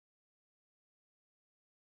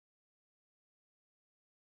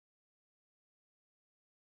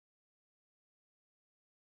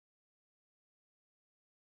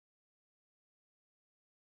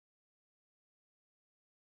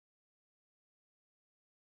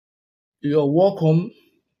You're welcome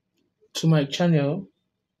to my channel,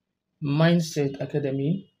 Mindset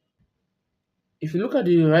Academy. If you look at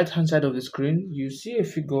the right hand side of the screen, you see a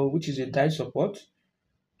figure which is a die support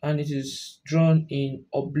and it is drawn in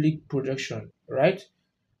oblique projection, right?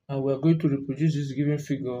 And we're going to reproduce this given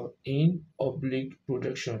figure in oblique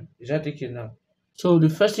projection. Is that okay now? So the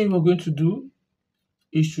first thing we're going to do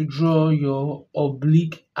is to draw your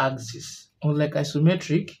oblique axis. Unlike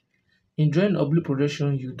isometric, in drawing oblique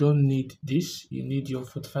projection, you don't need this. You need your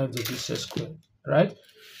 45-degree set square, right?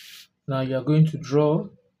 Now you are going to draw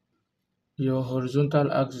your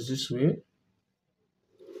horizontal axis this way,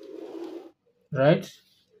 right?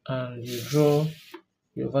 And you draw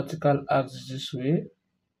your vertical axis this way,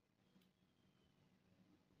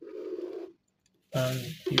 and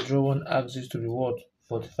you draw one axis to be what?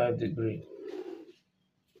 45-degree,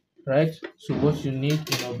 right? So what you need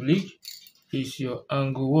in oblique is your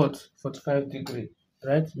angle what? 45-degree,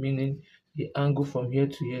 right? Meaning the angle from here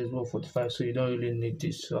to here is what? 45, so you don't really need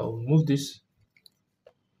this. So I'll move this,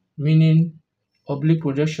 meaning oblique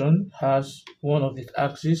projection has one of its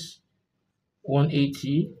axis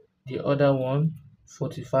 180, the other one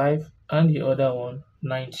 45, and the other one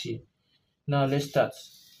 90. Now let's start.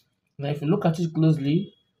 Now if you look at it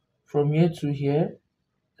closely, from here to here,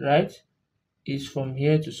 right, is from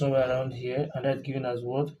here to somewhere around here, and that's given as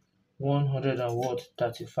what? 100 and what?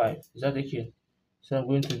 35. Is that okay? So I'm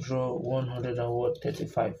going to draw 100 and what?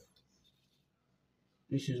 35.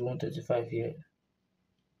 This is 135 here.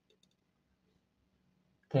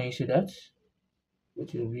 Can you see that?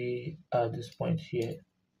 It will be at this point here.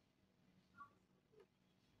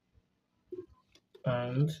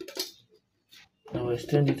 And I will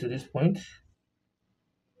extend it to this point.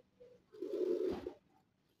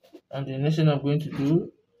 And the next thing I'm going to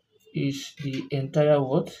do is the entire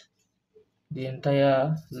what? The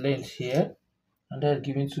entire length here, and that's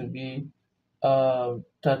given to be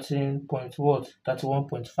 13 point what?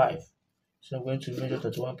 31.5. So I'm going to measure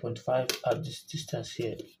 31.5 at this distance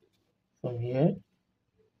here. From here,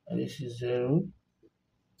 and this is 0,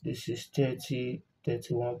 this is 30,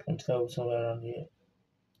 31.5, somewhere around here.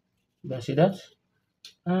 You can see that?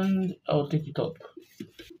 And I'll take it up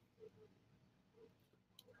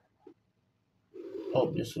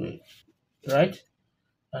this way, right?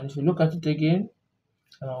 And if you look at it again,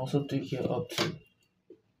 and I'll also take here up too.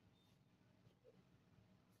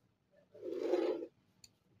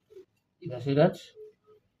 You can see that?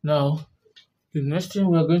 Now, the next thing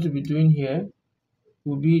we're going to be doing here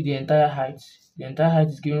will be the entire height. The entire height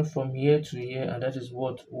is given from here to here, and that is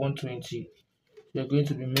what? 120. We're going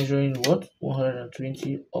to be measuring what?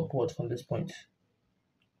 120 upward from this point.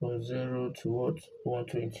 From 0 to what?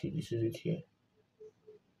 120. This is it here.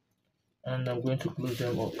 And I'm going to close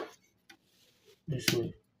them up this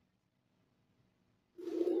way.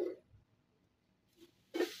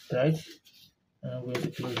 Right? And I'm going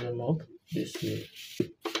to close them up this way.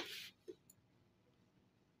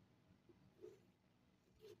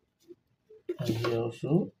 And here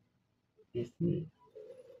also this way.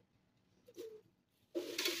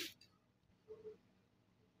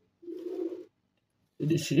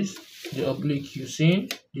 This is the oblique you see.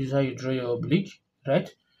 This is how you draw your oblique, right?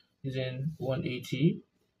 Using 180,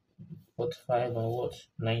 45, and what?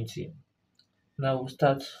 90. Now we'll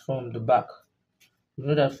start from the back. You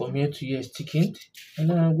know that from here to here is thickened, and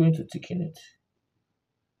then I'm going to thicken it.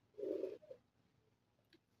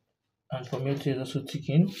 And from here to here is also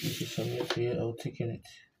thickened, which is from here to here, I'll thicken it.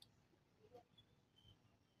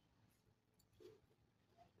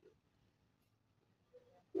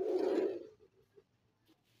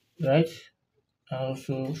 Right? And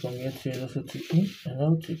also from here to here is also thickened, and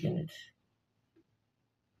I'll thicken it.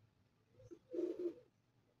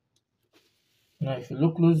 Now if you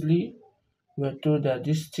look closely, we're told that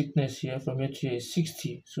this thickness here from here to here is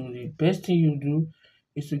 60. So the best thing you do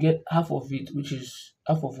is to get half of it, which is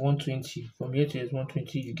half of 120. From here to here is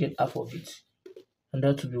 120, you get half of it. And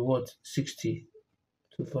that will be what? 60.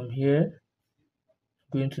 So from here,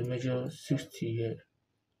 I'm going to measure 60 here.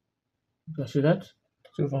 You can see that?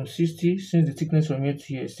 So from 60, since the thickness from here to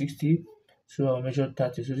here is 60, so I'll measure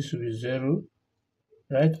 30. So this will be 0,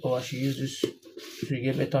 right? Or I should use this to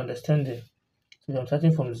get better understanding. So I'm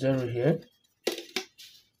starting from 0 here.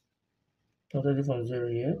 I'm starting from 0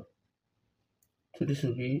 here. So this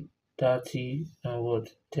will be 30 and what?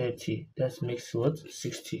 30. That makes what?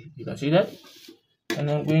 60. You can see that?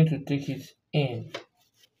 And I'm going to take it in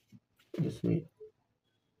this way.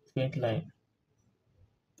 Faint line.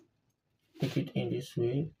 Take it in this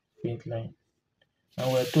way. Faint line.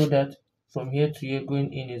 And we're told that from here to here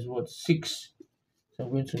going in is what? 6. So I'm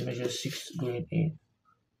going to measure 6 going in.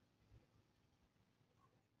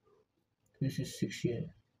 This is 6 here,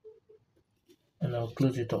 and I'll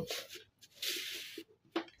close it up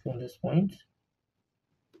from this point.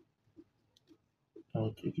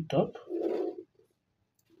 I'll take it up,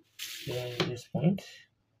 then this point,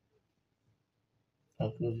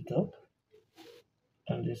 I'll close it up,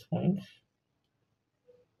 and this point,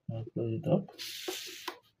 I'll close it up,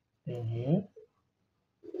 then here,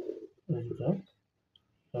 close it up,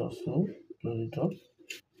 also close it up,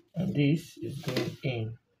 and this is going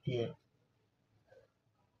in here.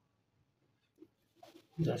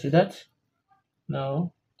 You can see that?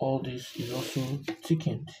 Now all this is also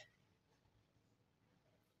thickened,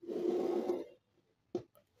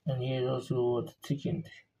 and here is also what thickened,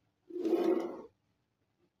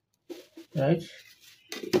 right?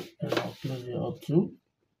 And I'll close it up too.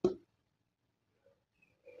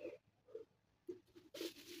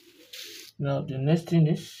 Now the next thing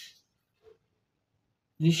is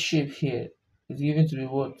this shape here is given to be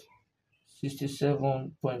what?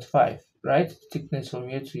 67.5, right? Thickness from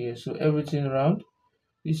here to here. So everything around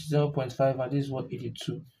this is 0.5, and this is what?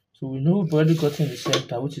 82. So we know we've already gotten the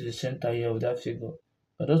center, which is the center here of that figure.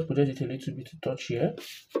 I'll just project it a little bit to touch here,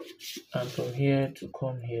 and from here to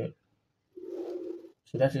come here.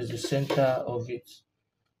 So that is the center of it.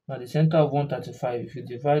 Now the center of 135, if you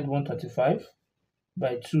divide 135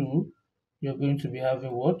 by 2, you're going to be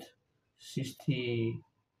having what? 60.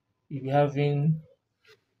 You'll be having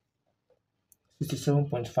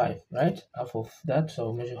 67.5, right? Half of that, so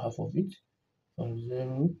I'll measure half of it from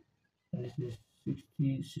 0, and this is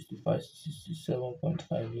 60, 65,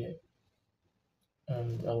 67.5 here.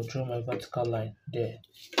 And I'll draw my vertical line there,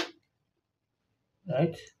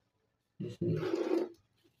 right? This way.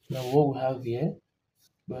 Now what we have here,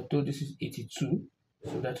 we are told this is 82,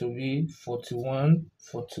 so that will be 41,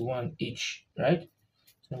 41 each, right?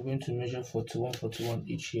 So I'm going to measure 41, 41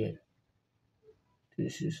 each here.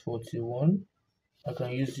 This is 41. I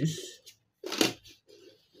can use this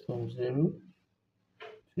from 0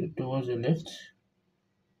 to towards the left.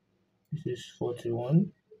 This is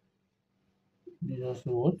 41. This is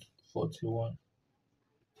also what? 41.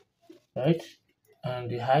 Right? And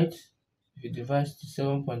the height, if you divide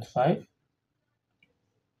 7.5,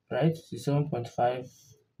 right? 7.5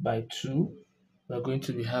 by 2, we're going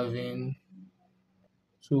to be having,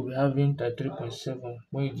 so we're having 33.7.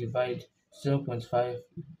 When you divide 7.5,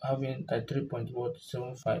 having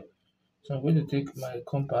 33.75. So I'm going to take my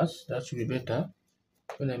compass. That should be better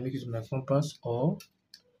when I make use of my compass, or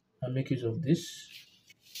I make use of this.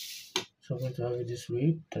 So I'm going to have it this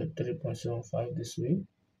way, 33.75 this way.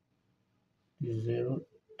 This is 0,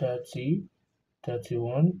 30,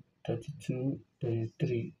 31, 32,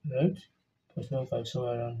 33, right? 0.75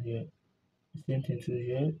 somewhere around here. The same thing to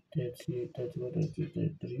here, 30, 31, 32,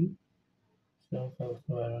 33, 75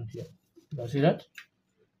 somewhere around here. You can see that?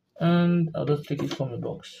 And I'll just take it from a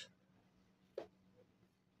box.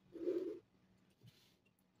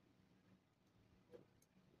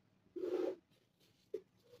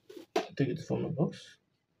 Take it from a box.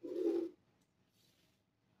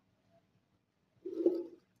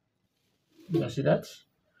 You can see that?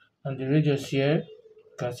 And the radius here,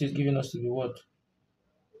 you can see it's giving us to be what?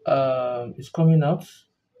 It's coming out.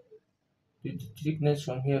 The thickness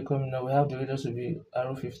from here coming out, we have the radius to be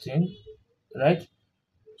arrow 15, right?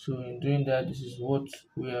 So in doing that, this is what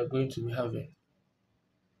we are going to be having.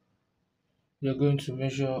 We are going to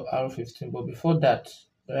measure arrow 15, but before that,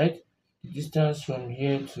 right, the distance from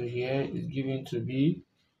here to here is given to be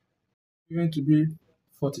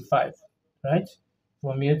 45, right?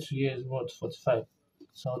 From here to here is what? 45.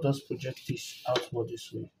 So I'll just project this outward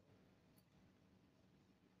this way.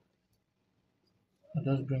 I'll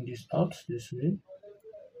just bring this out this way,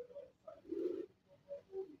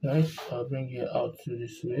 right? I'll bring it out to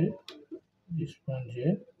this way, this point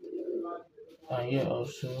here, and here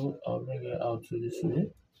also I'll bring it out to this way,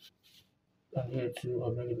 and here too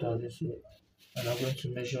I'll bring it out this way, and I'm going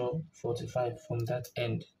to measure 45 from that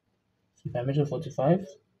end. So if I measure 45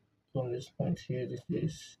 from this point here, this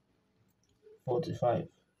is 45,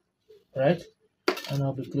 right? And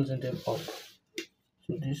I'll be closing them up.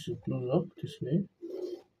 So this will close up this way.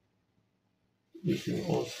 This will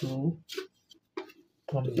also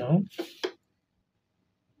come down,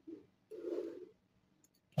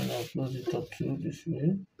 and I'll close it up too this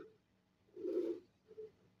way.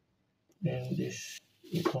 Then this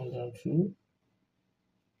will come down too.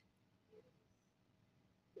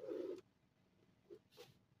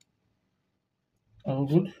 All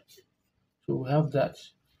good. So we have that.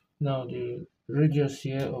 Now the radius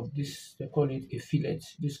here of this, they call it a fillet.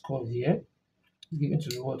 This curve here is given to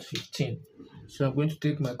be what? 15. So I'm going to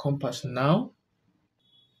take my compass now,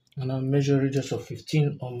 And I'll measure radius of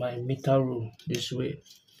 15 on my meter rule this way.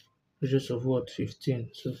 Radius of what? 15.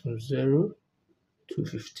 So from 0 to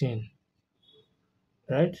 15,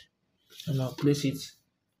 right? And I'll place it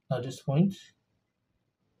at this point,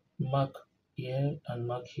 mark here and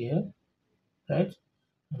mark here, right?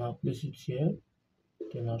 And I'll place it here,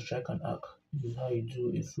 then I'll strike an arc. This is how you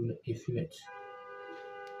do a fillet,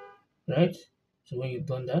 right? So when you've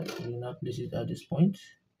done that, you now place it at this point,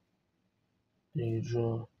 then you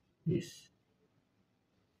draw this.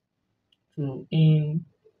 So in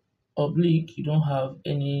oblique, you don't have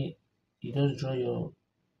any, you just draw your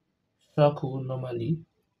circle normally,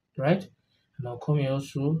 right? And I'll come here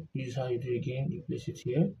also, this is how you do again, you place it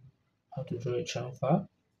here, how to draw a chamfer,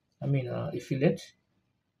 a fillet,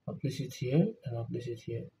 I'll place it here, and I'll place it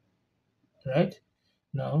here, right?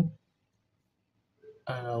 Now,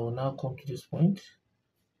 and I will now come to this point,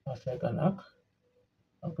 I'll strike an arc,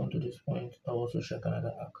 I'll come to this point, I'll also strike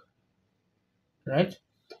another arc, right?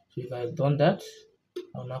 So if I've done that,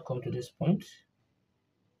 I'll now come to this point,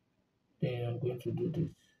 then I'm going to do this.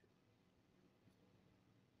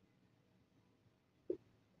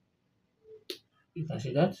 You can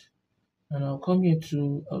see that. And I'll come here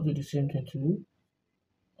to, I'll do the same thing too.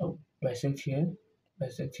 I'll bisect here,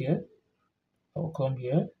 I'll come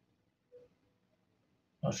here,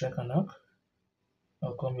 I'll strike an arc,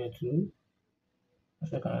 I'll come here too, I'll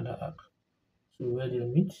strike another arc. So where they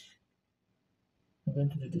meet, I'm going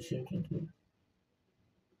to do the same thing too.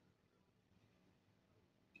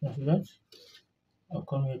 Can you see that? I'll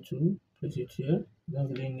come here too, place it here. Don't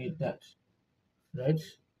really need that, right?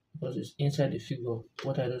 Because it's inside the figure.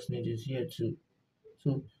 What I just need is here too.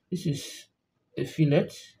 So this is a fillet,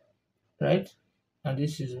 right? And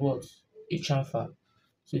this is what? A chamfer.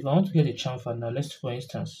 So if I want to get a chamfer now, let's for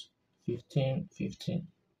instance 15, 15.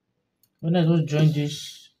 When I just join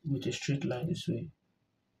this with a straight line this way,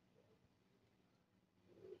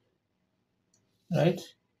 right?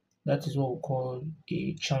 That is what we call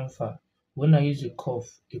a chamfer. When I use a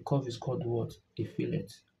curve is called what? A fillet.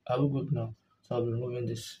 Are we good now? So I'll be removing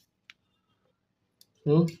this.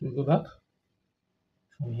 So we go back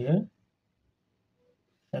from here,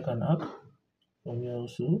 strike an arc. From here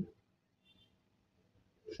also,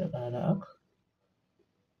 strike another arc.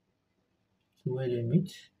 So where they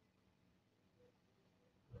meet,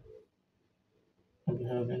 I'll be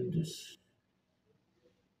having this.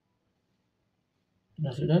 You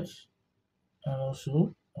can see that? And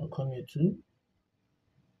also, I'll come here to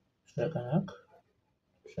strike an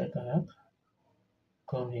arc,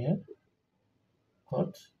 come here,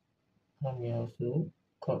 cut, come here also,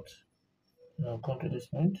 cut. Now come to this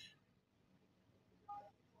point.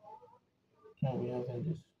 Now we have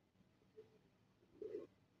this.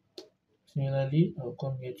 Similarly, I'll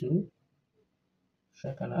come here to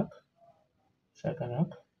strike an arc,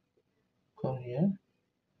 come here,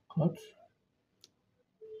 cut,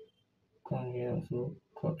 come here also,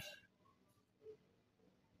 cut.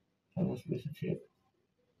 I will place it here.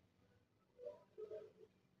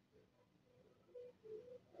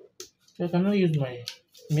 So I can now use my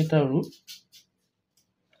meter rule.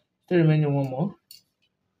 Still remaining one more,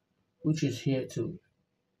 which is here too.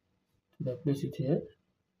 So I place it here,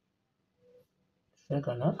 strike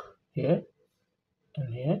an arc here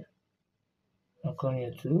and here. I'll come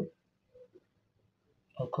here too.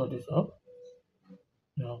 I'll cut this up.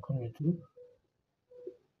 Now I'll come here too.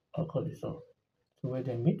 I'll cut this up. So where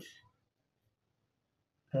they meet,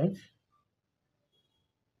 right?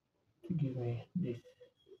 To give me this.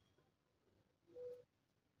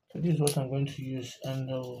 So this is what I'm going to use,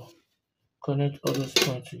 and I'll connect all those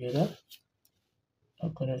points together. I'll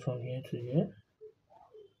connect from here to here,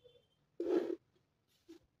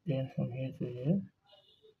 then from here to here,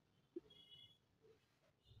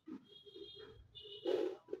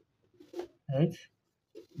 right?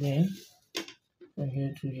 Then from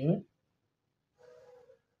here to here,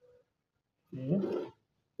 here,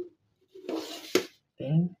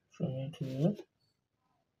 then from here to here,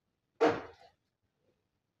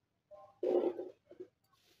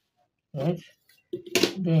 right?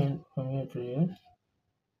 Then from here to here,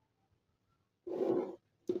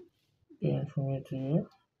 then from here to here,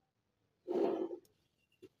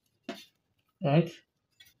 right?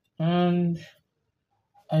 And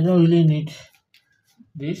I don't really need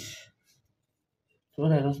this. So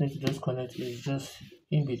what I just need to just connect is just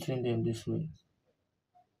in between them this way.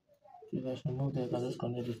 So if I should move that, I can just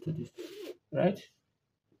connect this to this, right?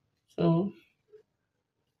 So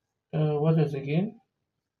what else again?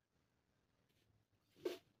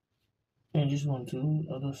 And this one too,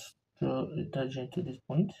 I'll just draw a tangent to this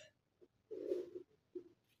point.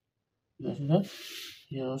 You can see that.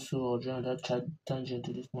 Here also I'll draw that tangent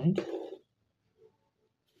to this point,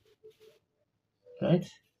 right?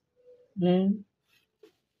 Then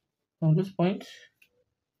from this point,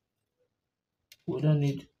 we don't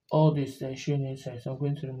need all this that is showing inside, so I'm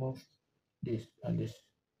going to remove this and this.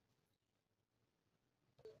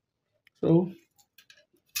 So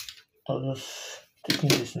I'll just take in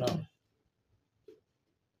this now.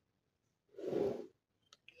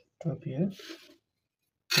 Up here.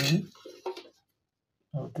 Then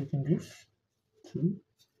I'll take in this too.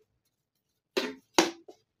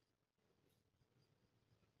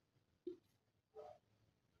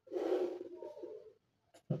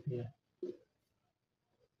 Up here.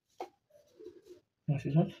 You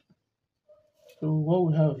see that? So what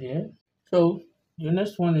we have here. So the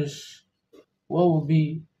next one is what will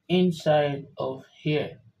be inside of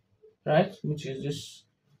here, right? Which is this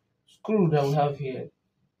screw that we have here.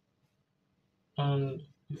 And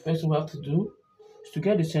the first thing we have to do is to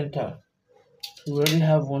get the center. So we already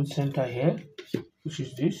have one center here, which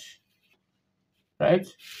is this, right?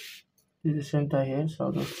 This is the center here, so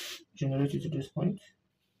I'll just generate it to this point.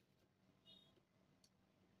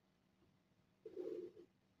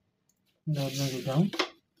 And I'll bring it down.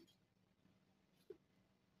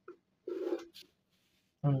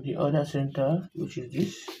 And the other center, which is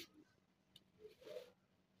this.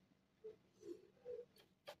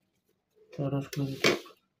 So I'll just close it up.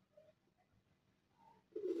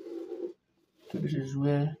 So this is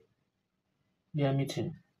where they are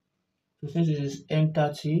meeting. So since it is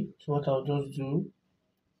M30, so what I'll just do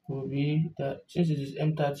will be that since it is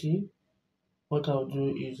M30, what I'll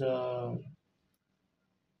do is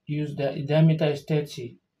use the diameter is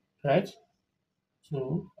 30, right?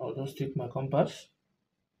 So I'll just take my compass.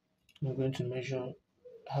 I'm going to measure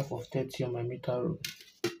half of 30 on my meter rule.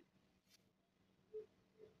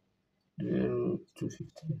 0 to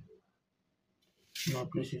 15. Now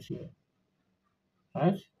place it here,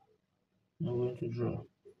 right? I'm going to draw.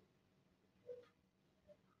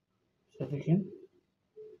 Start again.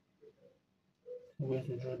 I'm going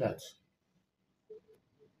to draw that.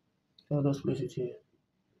 So I'll just place it here.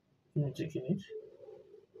 I'm taking it.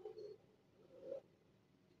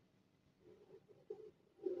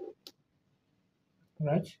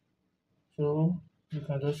 Right? So you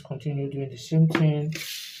can just continue doing the same thing.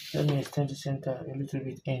 Let me extend the center a little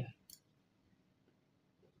bit in.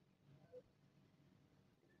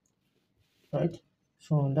 Right?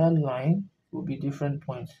 So on that line will be different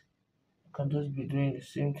points. You can just be doing the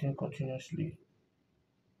same thing continuously.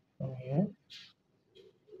 From here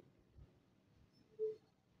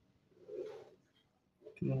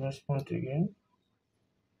to the next point again.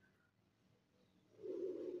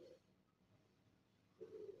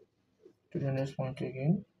 To the next point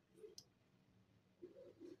again.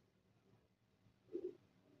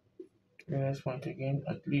 To the next point again,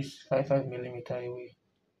 at least 5 millimeter away.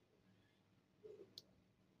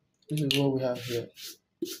 This is what we have here.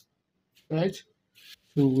 Right?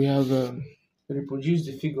 So we have reproduced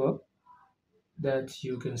the figure that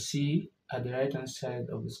you can see at the right hand side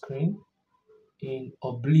of the screen in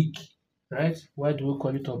oblique, right? Why do we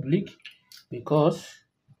call it oblique? Because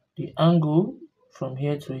the angle from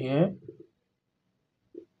here to here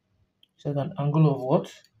is at an angle of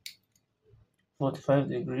what? 45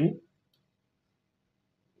 degree,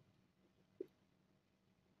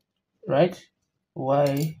 right?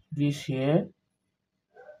 Why this here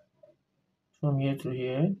from here to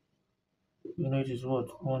here, you know it is what?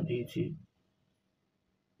 180,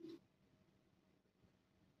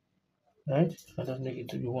 right? I just make it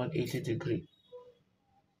to be 180 degree.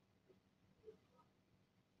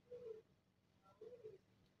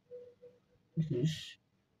 This is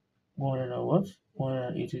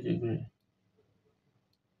 180 degree.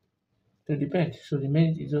 So it depends. So the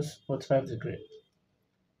minute is just 45 degree.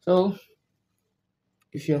 So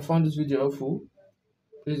if you have found this video helpful,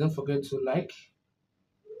 please don't forget to like,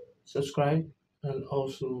 subscribe, and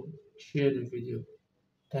also share the video.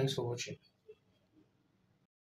 Thanks for watching.